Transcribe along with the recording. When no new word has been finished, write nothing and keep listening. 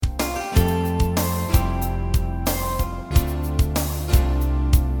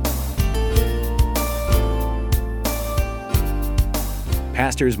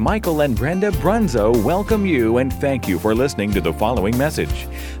Pastors Michael and Brenda Brunzo welcome you and thank you for listening to the following message.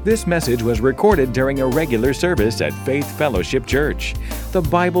 This message was recorded during a regular service at Faith Fellowship Church. The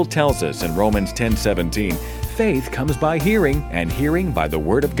Bible tells us in Romans 10:17, faith comes by hearing, and hearing by the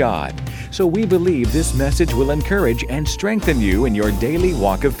Word of God. So we believe this message will encourage and strengthen you in your daily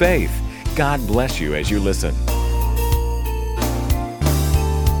walk of faith. God bless you as you listen.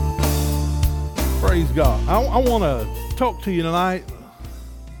 Praise God. I want to talk to you tonight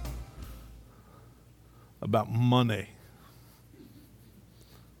about money.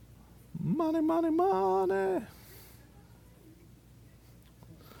 Money, money, money.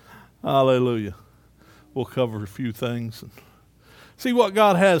 Hallelujah. We'll cover a few things and see what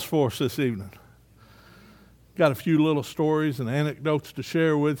God has for us this evening. Got a few little stories and anecdotes to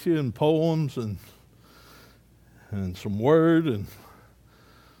share with you, and poems and some word, and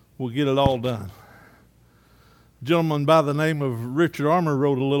we'll get it all done. A gentleman by the name of Richard Armour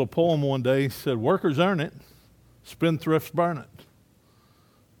wrote a little poem one day. He said, "Workers earn it, spendthrifts burn it.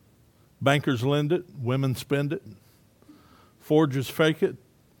 Bankers lend it, women spend it. Forgers fake it,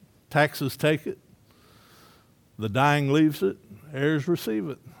 taxes take it. The dying leaves it, heirs receive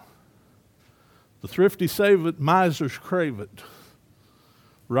it. The thrifty save it, misers crave it.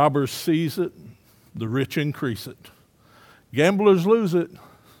 Robbers seize it, the rich increase it. Gamblers lose it,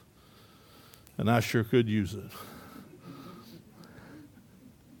 and I sure could use it."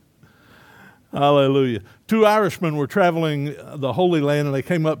 Hallelujah. Two Irishmen were traveling the Holy Land, and they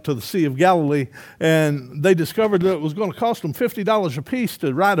came up to the Sea of Galilee, and they discovered that it was going to cost them $50 apiece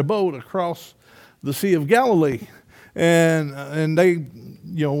to ride a boat across the Sea of Galilee. And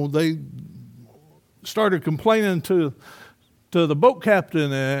they started complaining to the boat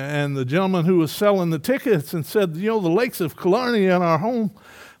captain and the gentleman who was selling the tickets, and said, the lakes of Killarney in our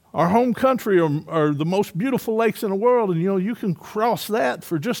home country are the most beautiful lakes in the world, and you can cross that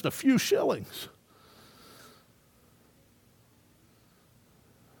for just a few shillings.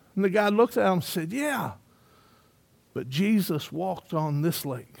 And the guy looked at him and said, "Yeah, but Jesus walked on this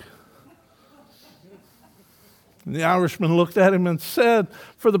lake." And the Irishman looked at him and said,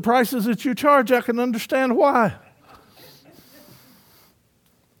 "For the prices that you charge, I can understand why."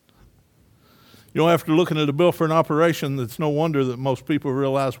 After looking at a bill for an operation, it's no wonder that most people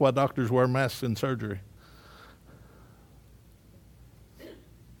realize why doctors wear masks in surgery.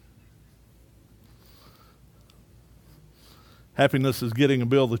 Happiness is getting a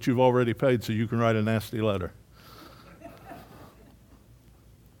bill that you've already paid so you can write a nasty letter.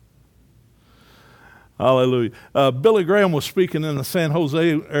 Hallelujah. Billy Graham was speaking in the San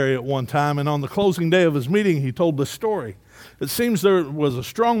Jose area at one time, and on the closing day of his meeting, he told this story. It seems there was a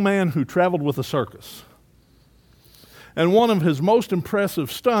strong man who traveled with a circus. And one of his most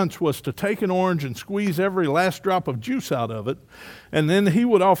impressive stunts was to take an orange and squeeze every last drop of juice out of it, and then he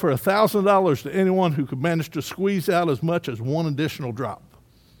would offer $1,000 to anyone who could manage to squeeze out as much as one additional drop.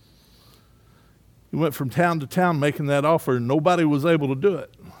 He went from town to town making that offer, and nobody was able to do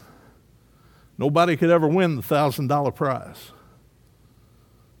it. Nobody could ever win the $1,000 prize.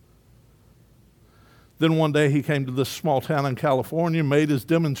 Then one day he came to this small town in California, made his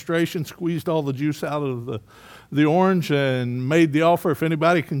demonstration, squeezed all the juice out of the orange, and made the offer, if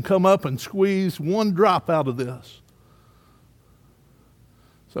anybody can come up and squeeze one drop out of this,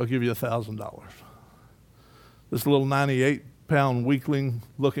 so I'll give you $1,000. This little 98-pound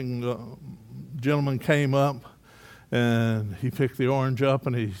weakling-looking gentleman came up, and he picked the orange up,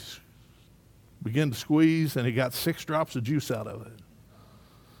 and he began to squeeze, and he got 6 drops of juice out of it.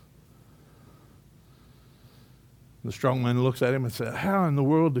 The strong man looks at him and said, "How in the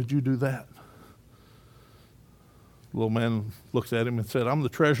world did you do that?" The little man looks at him and said, "I'm the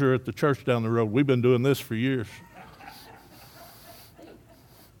treasurer at the church down the road. We've been doing this for years."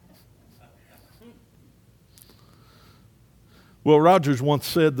 Will Rogers once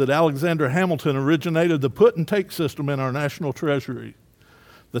said that Alexander Hamilton originated the put and take system in our national treasury.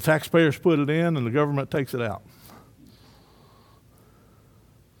 The taxpayers put it in and the government takes it out.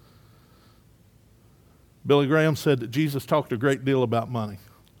 Billy Graham said that Jesus talked a great deal about money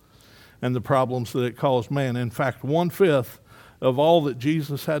and the problems that it caused man. In fact, 1/5 of all that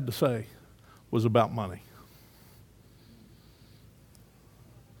Jesus had to say was about money.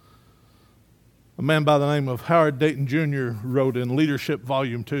 A man by the name of Howard Dayton Jr. wrote in Leadership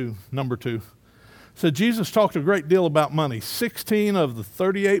Volume 2, number 2, said Jesus talked a great deal about money. 16 of the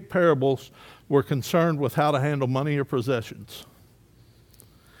 38 parables were concerned with how to handle money or possessions.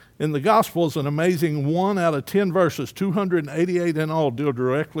 In the Gospels, an amazing 1 out of 10 verses, 288 in all, deal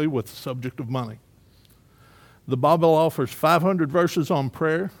directly with the subject of money. The Bible offers 500 verses on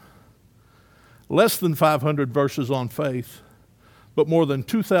prayer, less than 500 verses on faith, but more than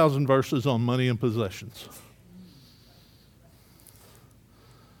 2,000 verses on money and possessions.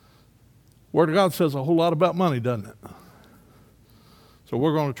 Word of God says a whole lot about money, doesn't it? So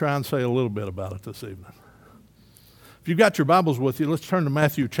we're going to try and say a little bit about it this evening. If you've got your Bibles with you, let's turn to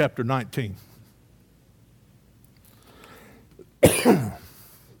Matthew chapter 19.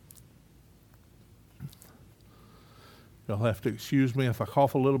 You'll have to excuse me if I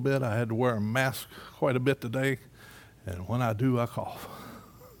cough a little bit. I had to wear a mask quite a bit today, and when I do, I cough.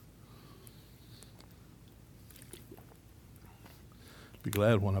 Be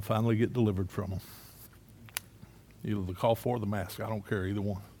glad when I finally get delivered from them. Either the cough or the mask. I don't care, either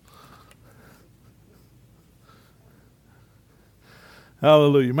one.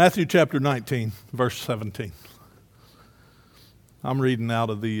 Hallelujah. Matthew chapter 19, verse 17. I'm reading out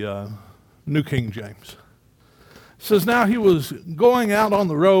of the New King James. It says, "Now he was going out on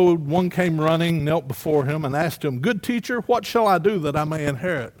the road. One came running, knelt before him, and asked him, 'Good teacher, what shall I do that I may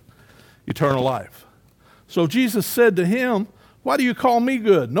inherit eternal life?' So Jesus said to him, 'Why do you call me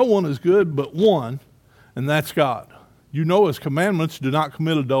good? No one is good but one, and that's God. You know his commandments: do not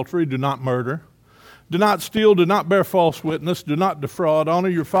commit adultery, do not murder, do not steal, do not bear false witness, do not defraud, honor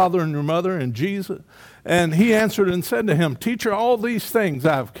your father and your mother.' And he answered and said to him, 'Teacher, all these things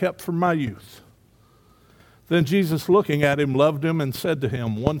I have kept from my youth.' Then Jesus, looking at him, loved him and said to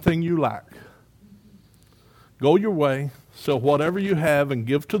him, 'One thing you lack. Go your way, sell whatever you have and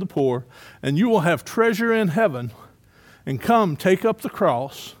give to the poor, and you will have treasure in heaven. And come, take up the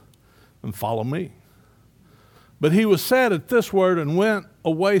cross and follow me.' But he was sad at this word and went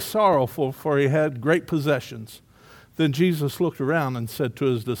away sorrowful, for he had great possessions. Then Jesus looked around and said to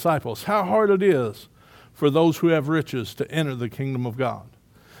his disciples, 'How hard it is for those who have riches to enter the kingdom of God.'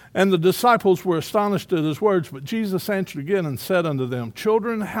 And the disciples were astonished at his words, but Jesus answered again and said unto them,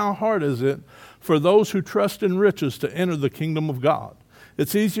 'Children, how hard is it for those who trust in riches to enter the kingdom of God?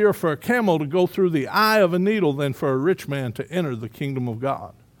 It's easier for a camel to go through the eye of a needle than for a rich man to enter the kingdom of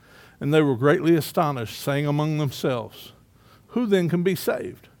God.' And they were greatly astonished, saying among themselves, 'Who then can be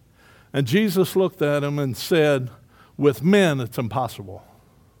saved?' And Jesus looked at them and said, 'With men it's impossible,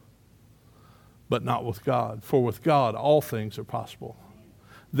 but not with God. For with God all things are possible.'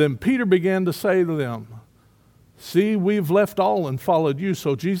 Then Peter began to say to them, 'See, we've left all and followed you.'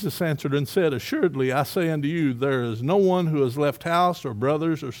 So Jesus answered and said, 'Assuredly, I say unto you, there is no one who has left house or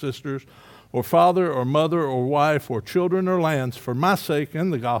brothers or sisters or father or mother or wife or children or lands for my sake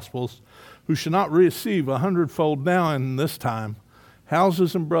and the gospel's, who shall not receive 100-fold now in this time,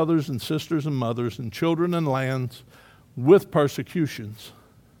 houses and brothers and sisters and mothers and children and lands with persecutions,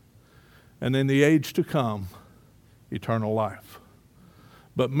 and in the age to come, eternal life.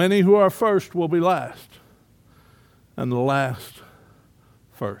 But many who are first will be last, and the last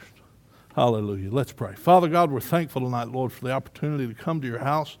first.'" Hallelujah. Let's pray. Father God, we're thankful tonight, Lord, for the opportunity to come to your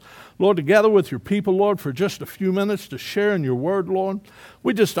house. Lord, to gather with your people, Lord, for just a few minutes to share in your word, Lord.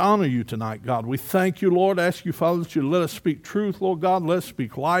 We just honor you tonight, God. We thank you, Lord. Ask you, Father, that you let us speak truth, Lord God. Let us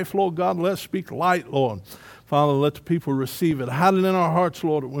speak life, Lord God. Let us speak light, Lord. Father, let the people receive it. Hide it in our hearts,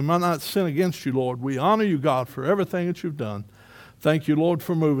 Lord, that we might not sin against you, Lord. We honor you, God, for everything that you've done. Thank you, Lord,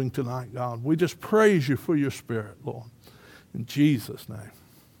 for moving tonight, God. We just praise you for your spirit, Lord. In Jesus' name,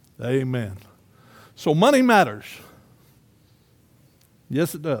 amen. So money matters.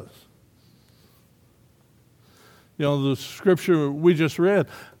 Yes, it does. You know, the scripture we just read,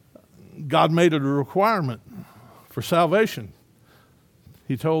 God made it a requirement for salvation.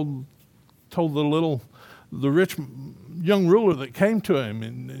 He told the rich young ruler that came to him,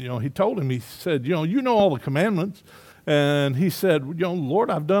 and he told him, he said, you know all the commandments. And he said, Lord,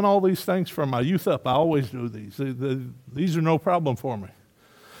 I've done all these things from my youth up. I always do these. These are no problem for me.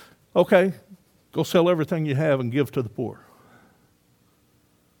 Okay, go sell everything you have and give to the poor.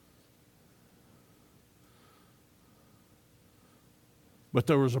 But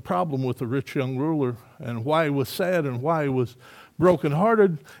there was a problem with the rich young ruler, and why he was sad and why he was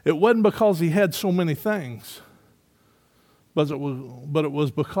brokenhearted. It wasn't because he had so many things, but it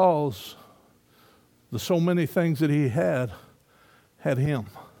was because the so many things that he had him.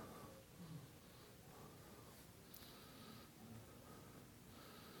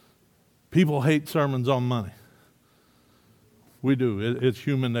 People hate sermons on money. We do. It's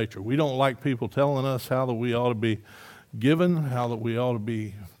human nature. We don't like people telling us how that we ought to be giving, how that we ought to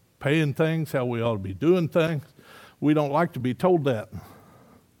be paying things, how we ought to be doing things. We don't like to be told that.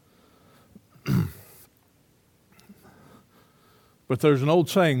 But there's an old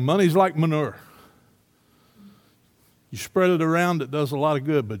saying, money's like manure. You spread it around, it does a lot of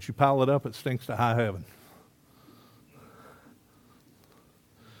good, but you pile it up, it stinks to high heaven.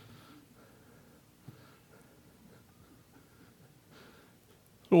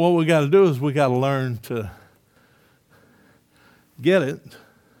 So what we got to do is we got to learn to get it,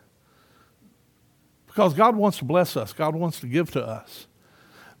 because God wants to bless us. God wants to give to us.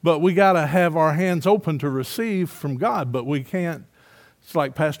 But we got to have our hands open to receive from God. But we can't, it's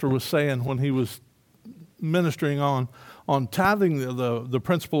like Pastor was saying when he was ministering on tithing, the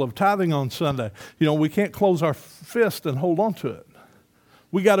principle of tithing on Sunday. We can't close our fist and hold on to it.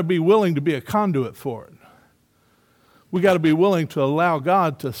 We got to be willing to be a conduit for it. We got to be willing to allow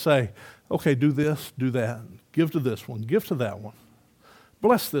God to say, okay, do this, do that. Give to this one, give to that one.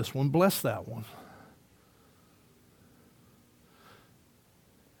 Bless this one, bless that one.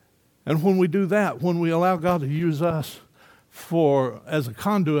 And when we do that, when we allow God to use us as a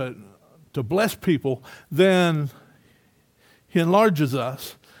conduit to bless people, then He enlarges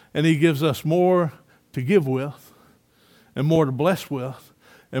us and He gives us more to give with and more to bless with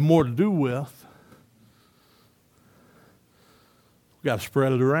and more to do with. We've got to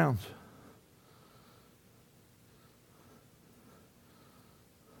spread it around.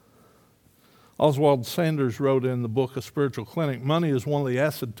 Oswald Sanders wrote in the book A Spiritual Clinic, money is one of the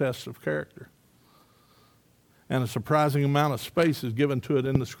acid tests of character. And a surprising amount of space is given to it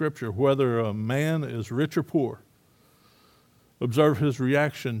in the Scripture, whether a man is rich or poor. Observe his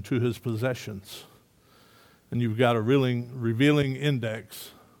reaction to his possessions. And you've got a revealing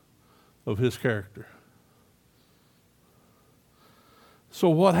index of his character. So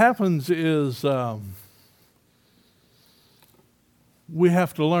what happens is we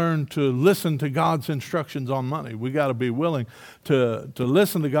have to learn to listen to God's instructions on money. We got to be willing to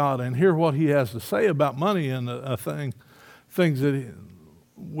listen to God and hear what He has to say about money and things that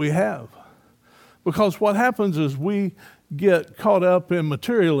we have. Because what happens is we get caught up in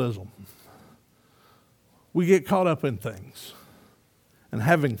materialism. We get caught up in things and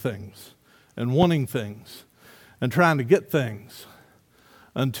having things and wanting things and trying to get things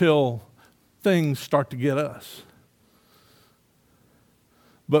until things start to get us.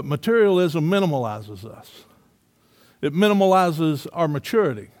 But materialism minimalizes us. It minimalizes our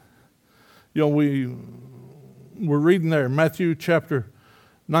maturity. We're reading there, Matthew chapter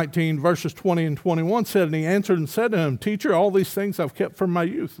 19, verses 20 and 21 said, and he answered and said to him, Teacher, all these things I've kept from my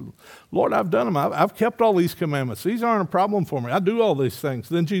youth. Lord, I've done them. I've kept all these commandments. These aren't a problem for me. I do all these things.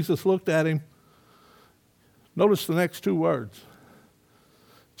 Then Jesus looked at him. Notice the next two words.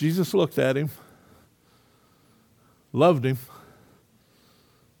 Jesus looked at him, loved him,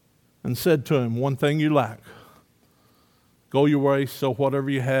 and said to him, one thing you lack. Go your way, sell whatever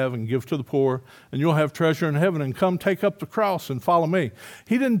you have, and give to the poor, and you'll have treasure in heaven, and come take up the cross and follow me.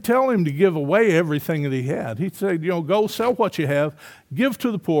 He didn't tell him to give away everything that he had. He said, go sell what you have, give to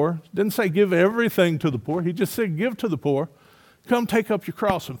the poor. Didn't say give everything to the poor. He just said give to the poor. Come take up your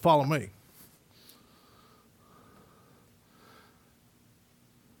cross and follow me.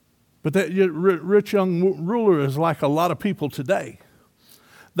 But that rich young ruler is like a lot of people today.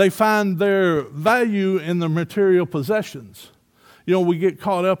 They find their value in their material possessions. We get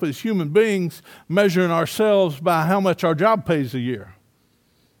caught up as human beings measuring ourselves by how much our job pays a year.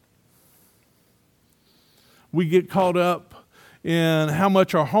 We get caught up in how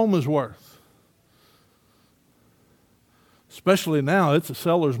much our home is worth. Especially now, it's a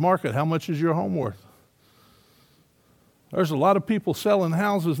seller's market. How much is your home worth? There's a lot of people selling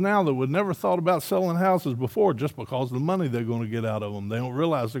houses now that would never thought about selling houses before just because of the money they're going to get out of them. They don't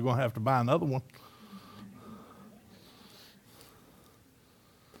realize they're going to have to buy another one.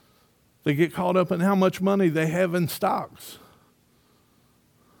 They get caught up in how much money they have in stocks.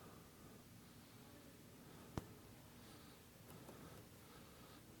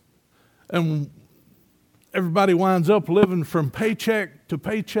 And everybody winds up living from paycheck to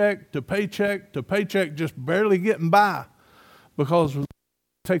paycheck to paycheck to paycheck, just barely getting by. Because we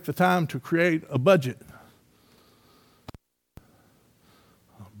take the time to create a budget.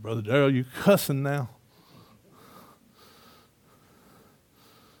 Oh, Brother Darrell, you cussing now.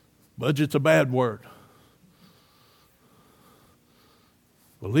 Budget's a bad word.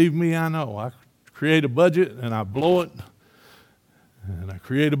 Believe me, I know. I create a budget and I blow it. And I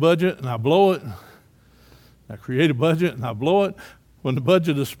create a budget and I blow it. I create a budget and I blow it. When the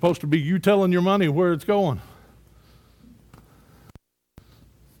budget is supposed to be you telling your money where it's going.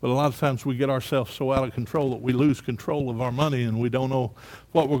 But a lot of times we get ourselves so out of control that we lose control of our money and we don't know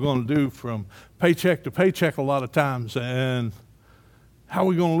what we're going to do from paycheck to paycheck a lot of times. And how are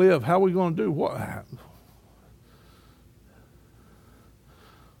we going to live? How are we going to do? What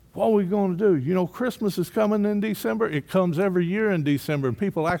are we going to do? Christmas is coming in December. It comes every year in December. And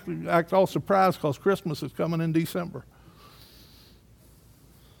people act all surprised because Christmas is coming in December.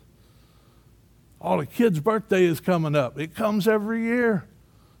 All the kids' birthday is coming up. It comes every year.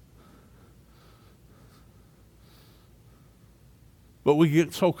 But we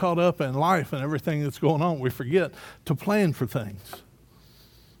get so caught up in life and everything that's going on, we forget to plan for things.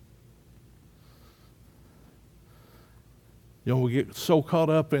 You know, we get so caught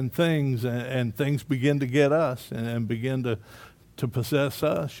up in things, and things begin to get us and begin to possess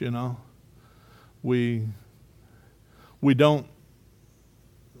us, you know. We're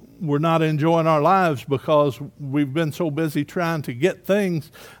not enjoying our lives because we've been so busy trying to get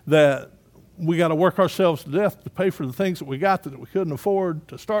things that we got to work ourselves to death to pay for the things that we got that we couldn't afford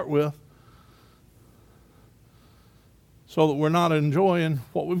to start with, so that we're not enjoying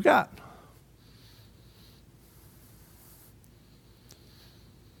what we've got.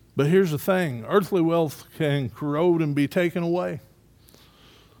 But here's the thing, earthly wealth can corrode and be taken away.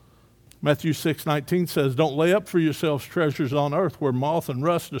 Matthew 6:19 says, "Don't lay up for yourselves treasures on earth where moth and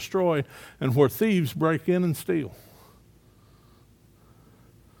rust destroy and where thieves break in and steal."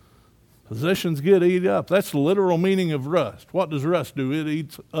 Possessions get eaten up. That's the literal meaning of rust. What does rust do? It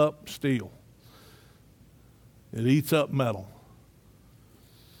eats up steel. It eats up metal.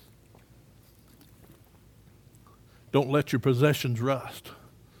 Don't let your possessions rust.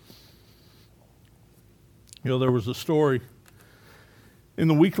 You know, there was a story in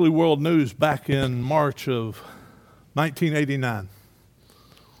the Weekly World News back in March of 1989.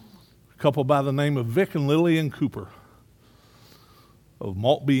 A couple by the name of Vic and Lillian Cooper of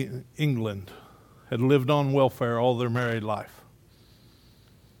Maltby, England, had lived on welfare all their married life.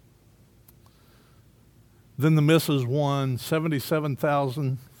 Then the missus won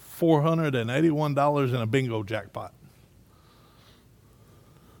 $77,481 in a bingo jackpot.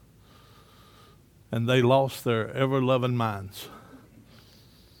 And they lost their ever-loving minds.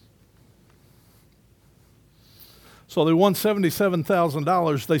 So they won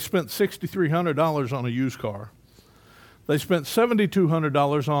 $77,000. They spent $6,300 on a used car. They spent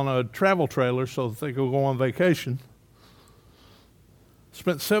 $7,200 on a travel trailer so that they could go on vacation.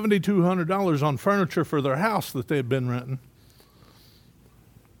 Spent $7,200 on furniture for their house that they had been renting.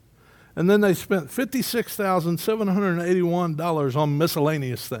 And then they spent $56,781 on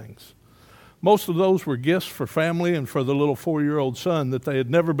miscellaneous things. Most of those were gifts for family and for the little 4-year-old son that they had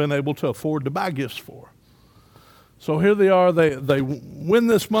never been able to afford to buy gifts for. So here they are, they win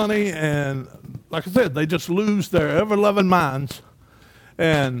this money, and like I said, they just lose their ever-loving minds,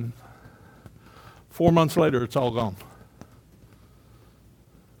 and 4 months later, it's all gone.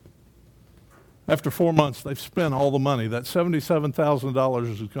 After 4 months, they've spent all the money. That $77,000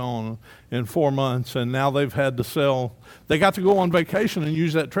 is gone in 4 months, and now they've had to sell. They got to go on vacation and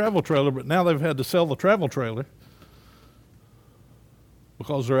use that travel trailer, but now they've had to sell the travel trailer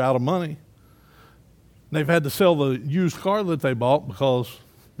because they're out of money. They've had to sell the used car that they bought because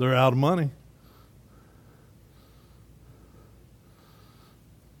they're out of money.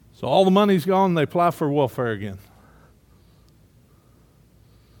 So all the money's gone, they apply for welfare again.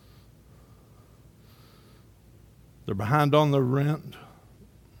 They're behind on their rent.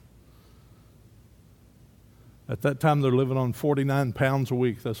 At that time, they're living on 49 pounds a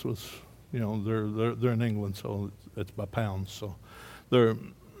week. This was, you know, they're in England, so it's by pounds. So they're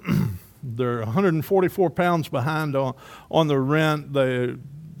 144 pounds behind on their rent. They're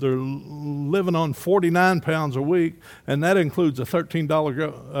living on 49 pounds a week, and that includes a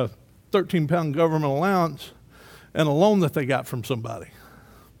 $13-pound government allowance and a loan that they got from somebody.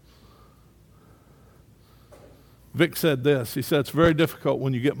 Vic said this. He said, "It's very difficult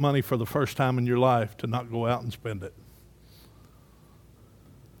when you get money for the first time in your life to not go out and spend it."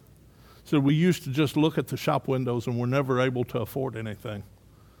 So we used to just look at the shop windows and we're never able to afford anything.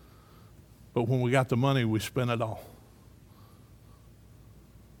 But when we got the money, we spent it all.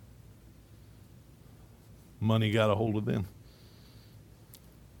 Money got a hold of them.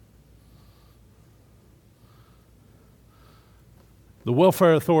 The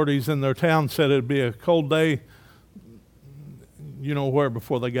welfare authorities in their town said it'd be a cold day, you know where,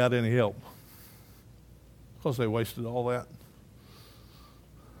 before they got any help. Because they wasted all that.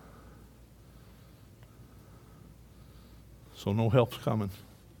 So no help's coming.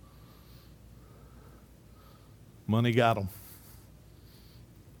 Money got them.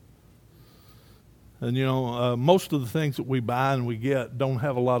 And you know, most of the things that we buy and we get don't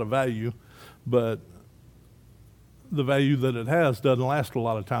have a lot of value, but the value that it has doesn't last a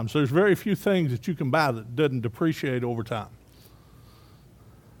lot of times. So there's very few things that you can buy that doesn't depreciate over time.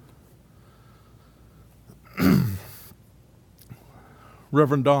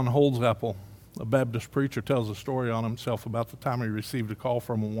 Reverend Don Holdsapple, a Baptist preacher, tells a story on himself about the time he received a call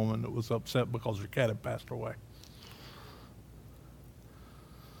from a woman that was upset because her cat had passed away.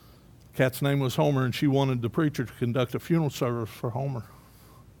 Cat's name was Homer, and she wanted the preacher to conduct a funeral service for Homer.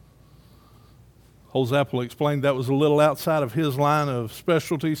 Holzapfel explained that was a little outside of his line of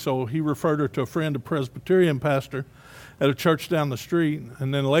specialty, so he referred her to a friend, a Presbyterian pastor at a church down the street.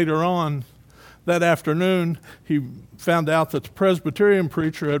 And then later on that afternoon, he found out that the Presbyterian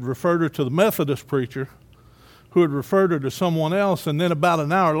preacher had referred her to the Methodist preacher, who had referred her to someone else. And then about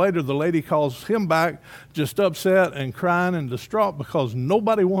an hour later, the lady calls him back, just upset and crying and distraught because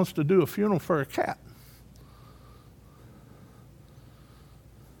nobody wants to do a funeral for a cat.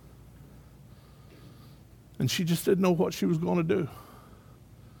 And she just didn't know what she was going to do.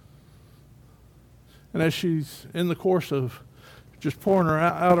 And as she's in the course of just pouring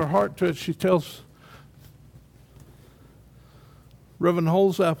out her heart to it, she tells Reverend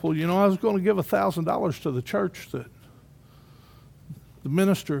Holzapfel, you know, I was going to give $1,000 to the church that the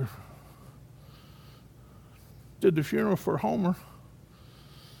minister did the funeral for Homer.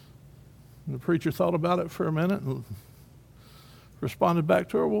 And the preacher thought about it for a minute and responded back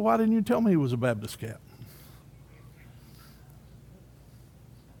to her, well, why didn't you tell me he was a Baptist cat?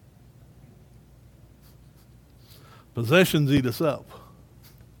 Possessions eat us up.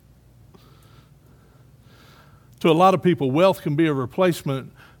 To a lot of people, wealth can be a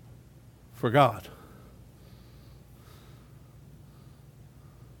replacement for God.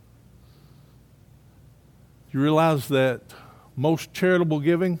 You realize that most charitable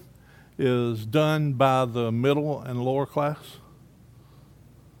giving is done by the middle and lower class?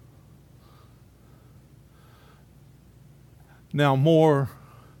 Now,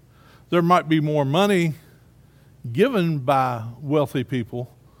 there might be more money given by wealthy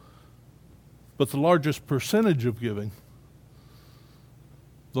people, but the largest percentage of giving,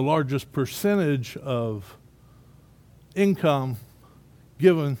 the largest percentage of income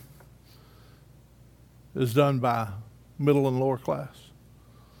given is done by middle and lower class.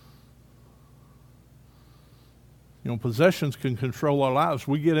 You know, possessions can control our lives.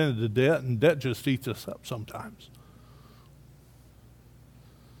 We get into debt, and debt just eats us up sometimes.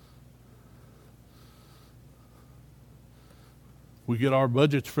 We get our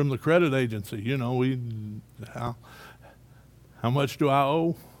budgets from the credit agency. You know, how much do I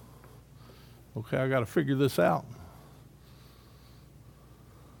owe? Okay, I got to figure this out.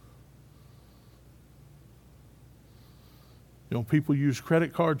 You know, people use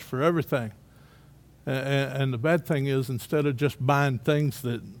credit cards for everything. And the bad thing is, instead of just buying things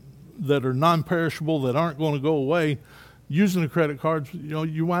that are non-perishable, that aren't going to go away, using the credit cards, you know,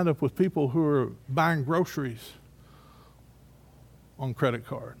 you wind up with people who are buying groceries on credit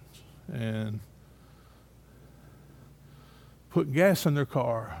cards and putting gas in their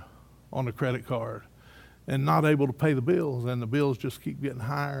car on the credit card and not able to pay the bills, and the bills just keep getting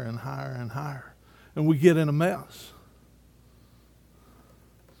higher and higher and higher. And we get in a mess.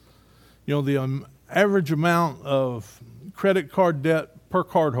 You know, the average amount of credit card debt per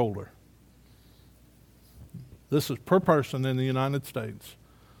card holder, this is per person in the United States,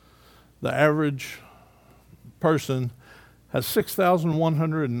 the average person has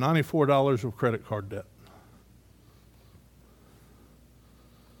 $6,194 of credit card debt.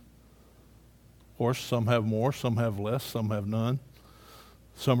 Of course, some have more, some have less, some have none.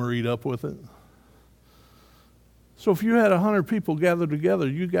 Some are eat up with it. So if you had 100 people gathered together,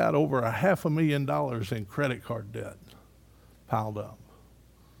 you got over $500,000 in credit card debt piled up.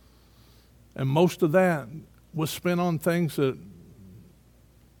 And most of that was spent on things that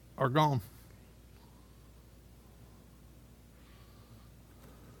are gone.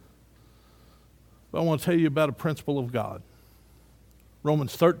 But I want to tell you about a principle of God.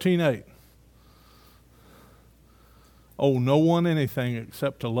 Romans 13:8. Owe no one anything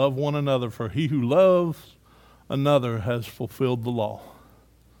except to love one another, for he who loves another has fulfilled the law.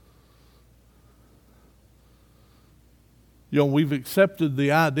 You know, we've accepted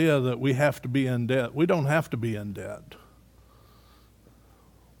the idea that we have to be in debt. We don't have to be in debt.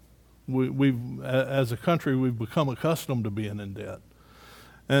 We've, as a country, we've become accustomed to being in debt.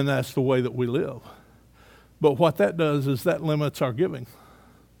 And that's the way that we live. But what that does is that limits our giving.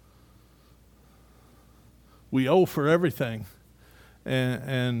 We owe for everything,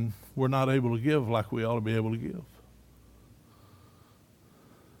 and we're not able to give like we ought to be able to give.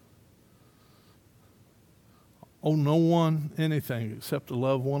 Owe no one anything except to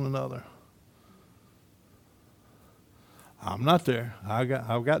love one another. I'm not there.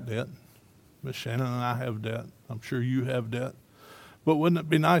 I've got debt. Miss Shannon and I have debt. I'm sure you have debt. But wouldn't it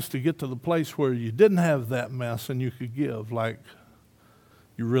be nice to get to the place where you didn't have that mess and you could give like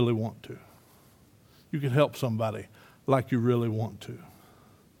you really want to? You could help somebody like you really want to.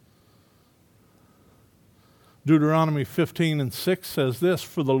 Deuteronomy 15:6 says this,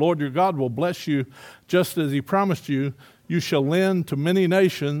 for the Lord your God will bless you just as he promised you. You shall lend to many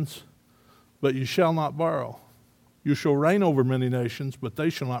nations, but you shall not borrow. You shall reign over many nations, but they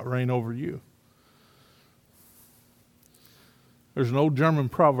shall not reign over you. There's an old German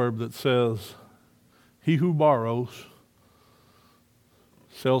proverb that says, he who borrows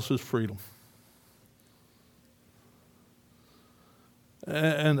sells his freedom.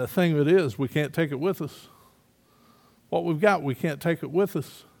 And the thing of it is, we can't take it with us. What we've got, we can't take it with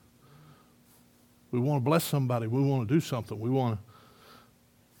us. We want to bless somebody. We want to do something.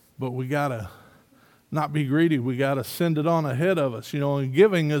 But we got to not be greedy. We got to send it on ahead of us. And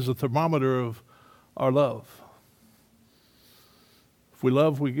giving is a thermometer of our love. If we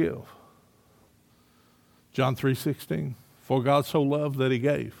love, we give. John 3:16, for God so loved that he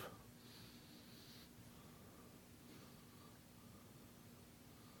gave.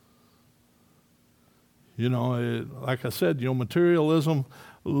 Like I said, materialism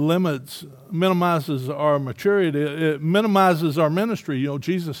minimizes our maturity. It minimizes our ministry.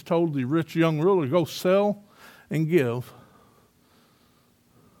 Jesus told the rich young ruler, go sell and give.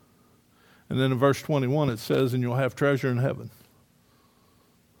 And then in verse 21 it says, and you'll have treasure in heaven.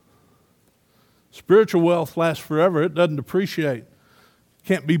 Spiritual wealth lasts forever. It doesn't depreciate.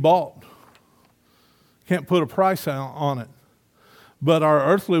 Can't be bought. Can't put a price on it. But our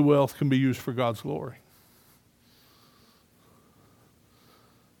earthly wealth can be used for God's glory.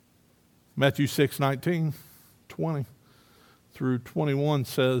 Matthew 6:19, 20 through 21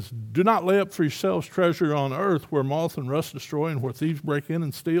 says, do not lay up for yourselves treasure on earth where moth and rust destroy and where thieves break in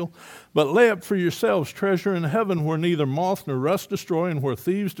and steal, but lay up for yourselves treasure in heaven where neither moth nor rust destroy and where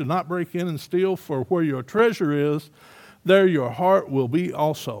thieves do not break in and steal, for where your treasure is, there your heart will be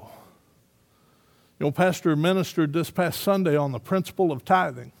also. Pastor ministered this past Sunday on the principle of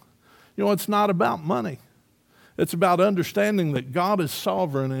tithing. It's not about money. It's about understanding that God is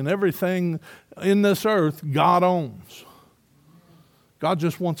sovereign and everything in this earth God owns. God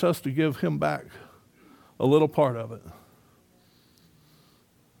just wants us to give him back a little part of it.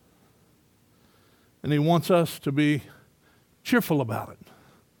 And he wants us to be cheerful about it.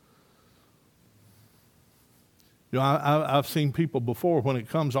 I've seen people before, when it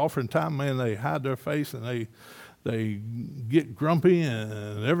comes offering time, man, they hide their face and they get grumpy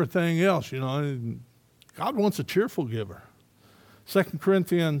and everything else. God wants a cheerful giver. 2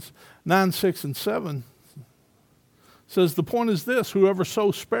 Corinthians 9:6 and 7 says, the point is this, whoever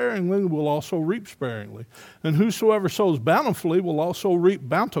sows sparingly will also reap sparingly, and whosoever sows bountifully will also reap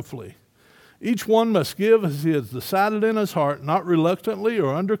bountifully. Each one must give as he has decided in his heart, not reluctantly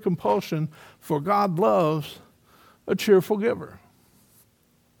or under compulsion, for God loves a cheerful giver.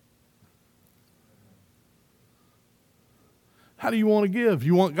 How do you want to give?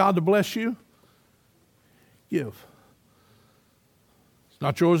 You want God to bless you? Give. It's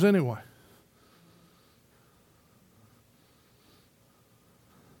not yours anyway.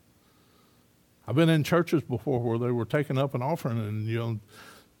 I've been in churches before where they were taking up an offering and,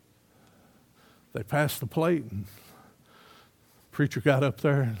 they passed the plate and the preacher got up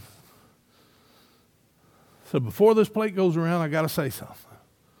there and said, before this plate goes around, I got to say something.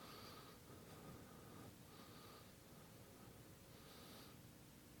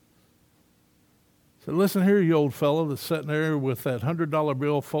 So listen here, you old fellow that's sitting there with that $100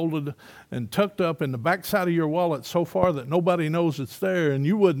 bill folded and tucked up in the backside of your wallet so far that nobody knows it's there, and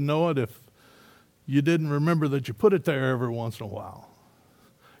you wouldn't know it if you didn't remember that you put it there every once in a while.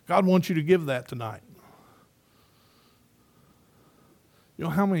 God wants you to give that tonight. You know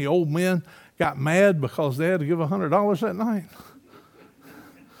how many old men got mad because they had to give $100 that night?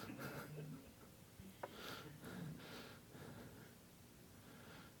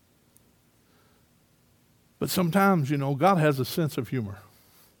 But sometimes, God has a sense of humor.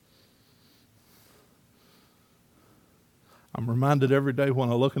 I'm reminded every day when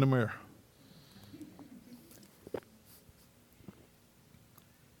I look in the mirror.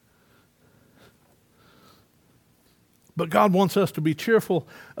 But God wants us to be cheerful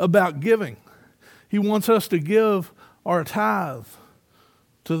about giving. He wants us to give our tithe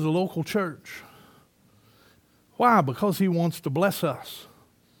to the local church. Why? Because he wants to bless us.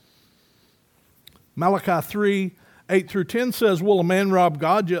 Malachi 3:8-10 says, will a man rob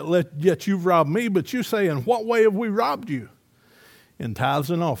God, yet you've robbed me? But you say, in what way have we robbed you? In tithes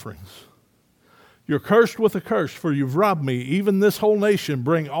and offerings. You're cursed with a curse, for you've robbed me, even this whole nation.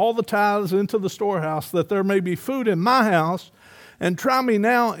 Bring all the tithes into the storehouse, that there may be food in my house. And try me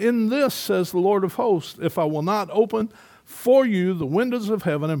now in this, says the Lord of hosts, if I will not open for you the windows of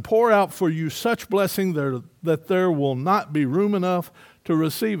heaven and pour out for you such blessing that there will not be room enough to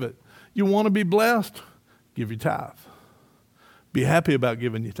receive it. You want to be blessed? Give your tithe. Be happy about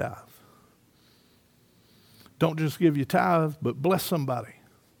giving your tithe. Don't just give your tithe, but bless somebody.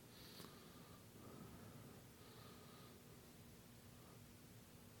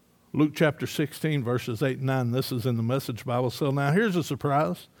 Luke chapter 16, verses 8 and 9. This is in the Message Bible. So now here's a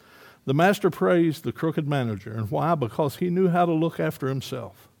surprise. The master praised the crooked manager. And why? Because he knew how to look after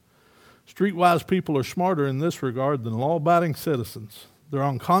himself. Streetwise people are smarter in this regard than law-abiding citizens. They're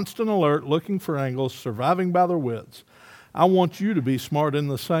on constant alert, looking for angles, surviving by their wits. I want you to be smart in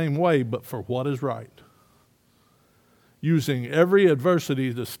the same way, but for what is right. Using every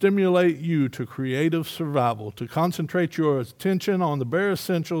adversity to stimulate you to creative survival, to concentrate your attention on the bare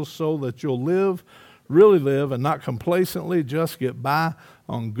essentials so that you'll live, really live, and not complacently just get by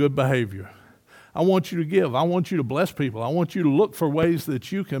on good behavior. I want you to give. I want you to bless people. I want you to look for ways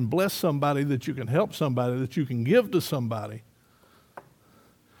that you can bless somebody, that you can help somebody, that you can give to somebody,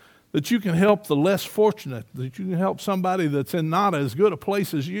 that you can help the less fortunate, that you can help somebody that's in not as good a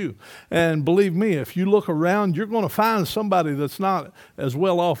place as you. And believe me, if you look around, you're going to find somebody that's not as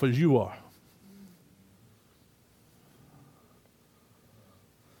well off as you are.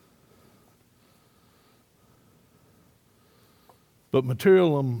 But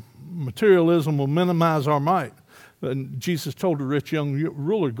materialism will minimize our might. And Jesus told the rich young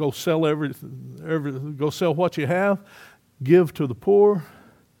ruler, go sell go sell what you have, give to the poor,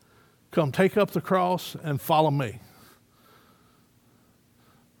 come take up the cross and follow me.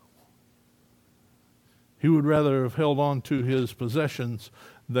 He would rather have held on to his possessions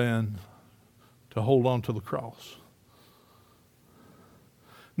than to hold on to the cross.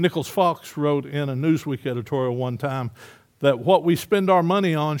 Nicholas Fox wrote in a Newsweek editorial one time that what we spend our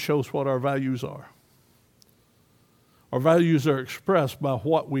money on shows what our values are. Our values are expressed by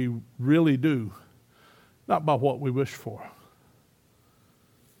what we really do, not by what we wish for.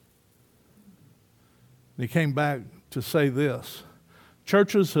 And he came back to say this: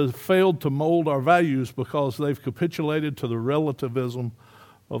 churches have failed to mold our values because they've capitulated to the relativism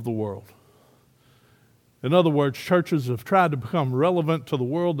of the world. In other words, churches have tried to become relevant to the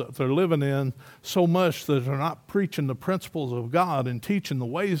world that they're living in so much that they're not preaching the principles of God and teaching the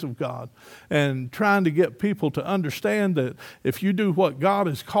ways of God and trying to get people to understand that if you do what God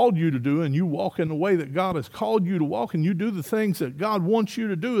has called you to do and you walk in the way that God has called you to walk and you do the things that God wants you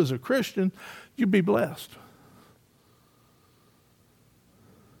to do as a Christian, you'll be blessed.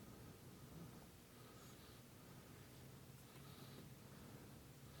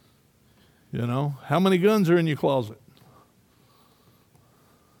 You know, how many guns are in your closet?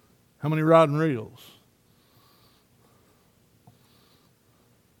 How many rod and reels?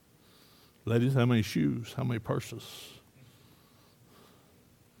 Ladies, how many shoes? How many purses?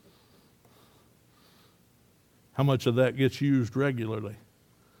 How much of that gets used regularly?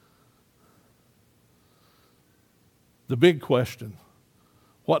 The big question,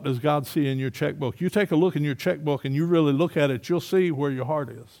 what does God see in your checkbook? You take a look in your checkbook and you really look at it, you'll see where your heart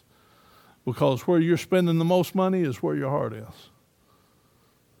is. Because where you're spending the most money is where your heart is.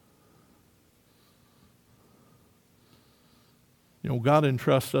 You know, God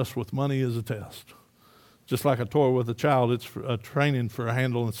entrusts us with money as a test. Just like a toy with a child, it's a training for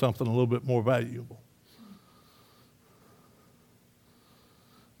handling something a little bit more valuable.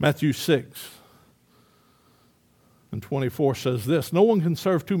 Matthew 6:24 says this: no one can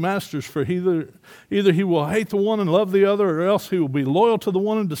serve two masters, for either he will hate the one and love the other, or else he will be loyal to the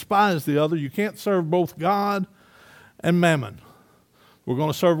one and despise the other. You can't serve both God and mammon. We're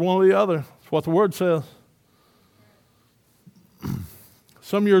going to serve one or the other. That's what the word says.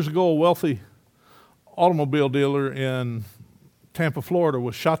 Some years ago, a wealthy automobile dealer in Tampa, Florida,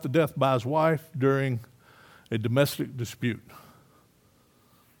 was shot to death by his wife during a domestic dispute.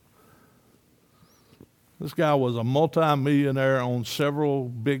 This guy was a multi-millionaire, owned several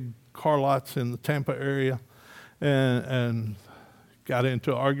big car lots in the Tampa area, and got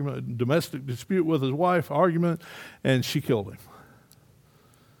into an argument, domestic dispute with his wife, and she killed him.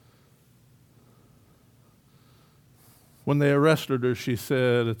 When they arrested her, she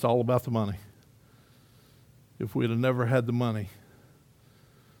said, it's all about the money. If we'd have never had the money,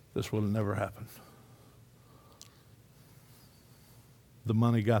 this would have never happened. The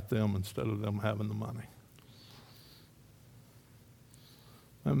money got them instead of them having the money.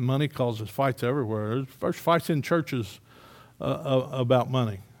 And money causes fights everywhere. There's fights in churches about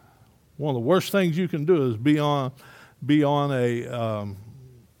money. One of the worst things you can do is be on a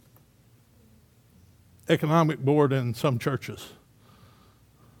economic board in some churches.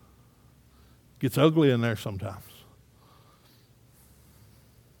 It gets ugly in there sometimes.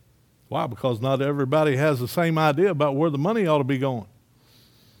 Why? Because not everybody has the same idea about where the money ought to be going.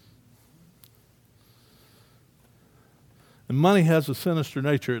 And money has a sinister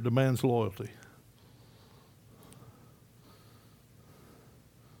nature. It demands loyalty.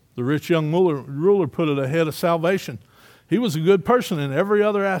 The rich young ruler put it ahead of salvation. He was a good person in every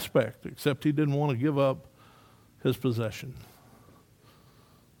other aspect, except he didn't want to give up his possession.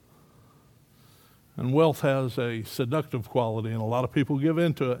 And wealth has a seductive quality, and a lot of people give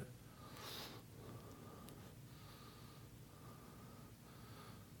into it.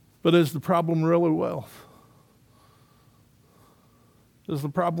 But is the problem really wealth? Is the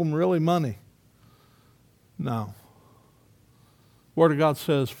problem really money? No. Word of God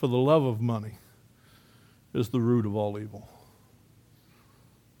says, for the love of money is the root of all evil.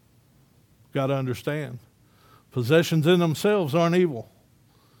 Got to understand, possessions in themselves aren't evil.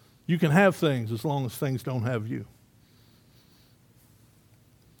 You can have things as long as things don't have you.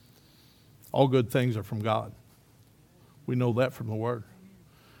 All good things are from God. We know that from the Word.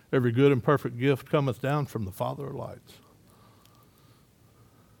 Every good and perfect gift cometh down from the Father of lights.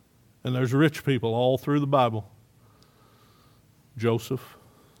 And there's rich people all through the Bible. Joseph,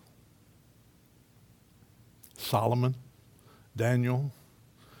 Solomon, Daniel,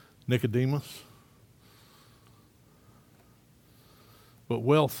 Nicodemus. But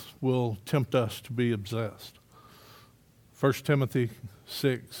wealth will tempt us to be obsessed. 1 Timothy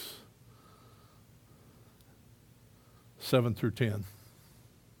 6, 7 through 10.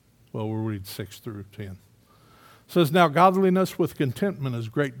 Well, we'll read 6 through 10. It says, now godliness with contentment is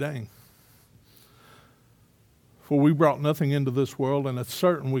great gain. For we brought nothing into this world, and it's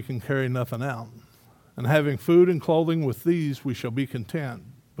certain we can carry nothing out. And having food and clothing, with these we shall be content.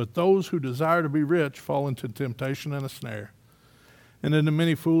 But those who desire to be rich fall into temptation and a snare, and into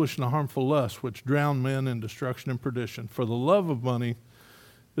many foolish and harmful lusts, which drown men in destruction and perdition. For the love of money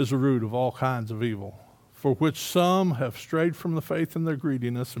is the root of all kinds of evil, for which some have strayed from the faith in their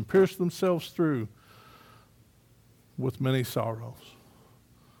greediness and pierced themselves through with many sorrows.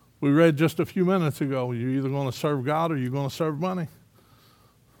 We read just a few minutes ago, you're either going to serve God or you're going to serve money.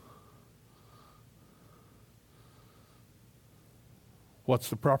 What's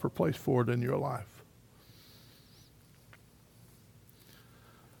the proper place for it in your life?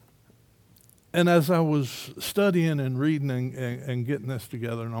 And as I was studying and reading and getting this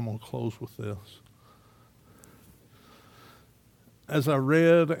together, and I'm going to close with this. As I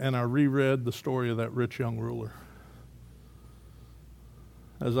read and I reread the story of that rich young ruler,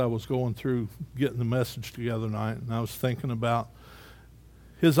 as I was going through getting the message together tonight, and I was thinking about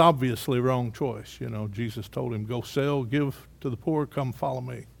his obviously wrong choice. You know, Jesus told him, go sell, give to the poor, come follow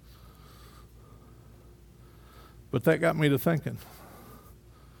me. But that got me to thinking,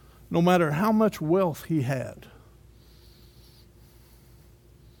 no matter how much wealth he had,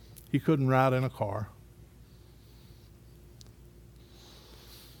 he couldn't ride in a car.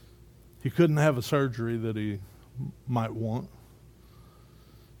 He couldn't have a surgery that he might want.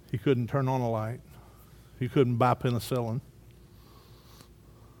 He couldn't turn on a light. He couldn't buy penicillin.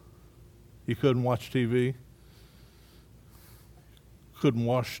 He couldn't watch TV. Couldn't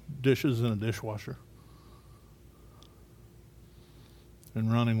wash dishes in a dishwasher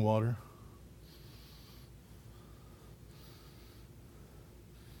and running water.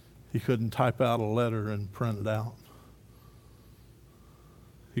 He couldn't type out a letter and print it out.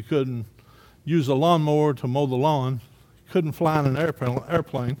 He couldn't use a lawnmower to mow the lawn. He couldn't fly in an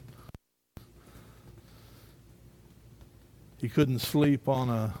airplane. He couldn't sleep on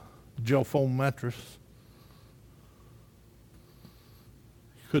a gel foam mattress.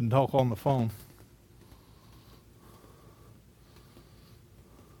 He couldn't talk on the phone.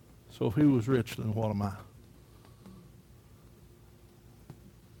 So if he was rich, then what am I?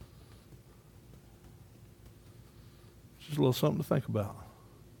 Just a little something to think about.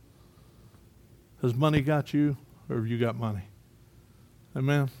 Has money got you, or have you got money?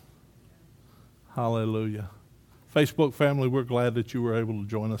 Amen? Hallelujah. Facebook family, we're glad that you were able to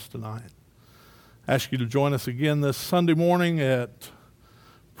join us tonight. I ask you to join us again this Sunday morning at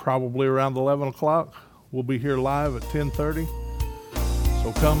probably around 11 o'clock. We'll be here live at 10:30.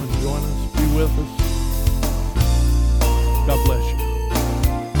 So come and join us. Be with us. God bless you.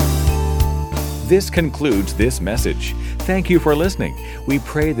 This concludes this message. Thank you for listening. We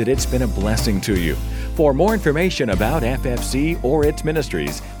pray that it's been a blessing to you. For more information about FFC or its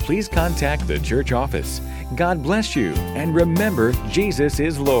ministries, please contact the church office. God bless you, and remember, Jesus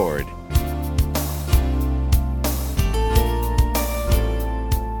is Lord.